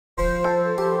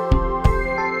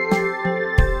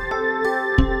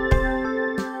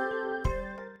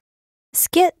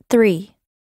3.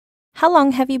 How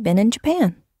long have you been in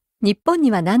Japan? 日本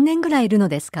には何年ぐらいいるの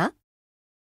ですか？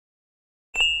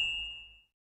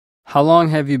 How long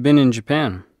have you been in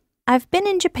Japan? I've been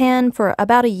in Japan for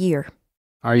about a year.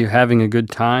 Are you having a good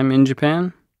time in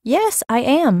Japan? Yes, I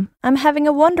am. I'm having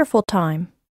a wonderful time.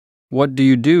 What do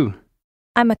you do?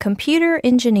 I'm a computer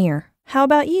engineer. How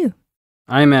about you?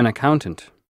 I'm an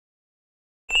accountant.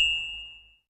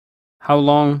 How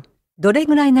long どれ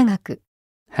ぐらい長く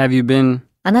have you been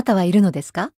あなたはいるので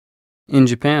すか？ in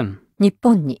Japan? 日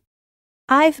本に。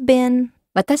I've been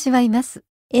私はいます。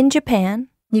 in Japan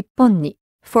日本に。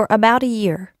for about a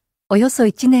year. およそ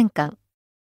1年間。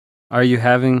Are you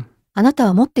having あなた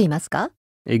は持っていますか？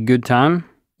 a good time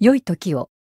良い時を。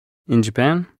 in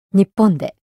Japan? 日本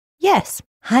で。Yes,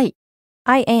 はい。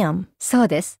 I am. そう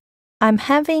です。I'm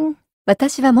having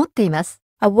私は持っています。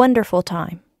 a wonderful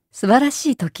time. 素晴ら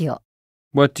しい時を。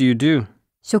What do you do?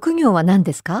 職業は何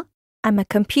ですか？ I'm a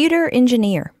computer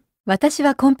engineer. 私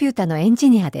はコンピュータのエンジ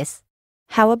ニアです。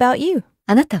 How about you?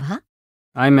 あなたは？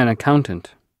 I'm an accountant.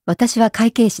 私は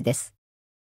会計士です。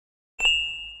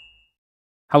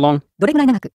 How long どれぐらい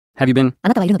長く have you been あ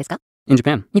なたはいるのですか？ in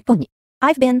Japan? 日本に。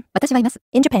 I've been 私はいます。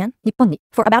 in Japan 日本に。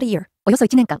 for about a year. およそ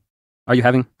1年間。 Are you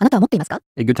having あなたは持っていますか？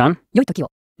 a good time 良い時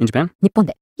を。 in Japan? 日本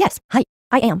で。 Yes, はい。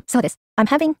 I am. そうです。 I'm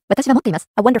having 私は持っています。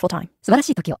 a wonderful time. 素晴らし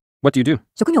い時を。 What do you do?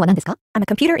 職業は何ですか？ I'm a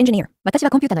computer engineer. 私は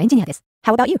コンピュータのエンジニアです。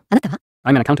 How about you? あなたは？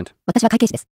 I'm an accountant. 私は会計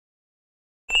士です。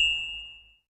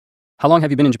 How long have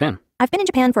you been in Japan? I've been in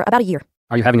Japan for about a year.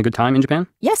 Are you having a good time in Japan?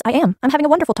 Yes, I am. I'm having a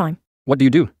wonderful time. What do you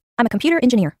do? I'm a computer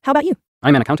engineer. How about you?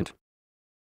 I'm an accountant.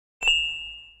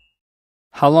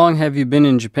 How long have you been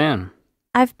in Japan?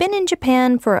 I've been in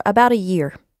Japan for about a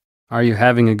year. Are you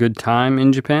having a good time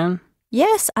in Japan?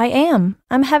 Yes, I am.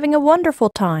 I'm having a wonderful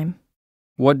time.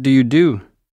 What do you do?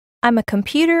 I'm a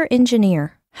computer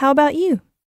engineer. How about you?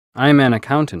 I'm an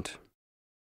accountant.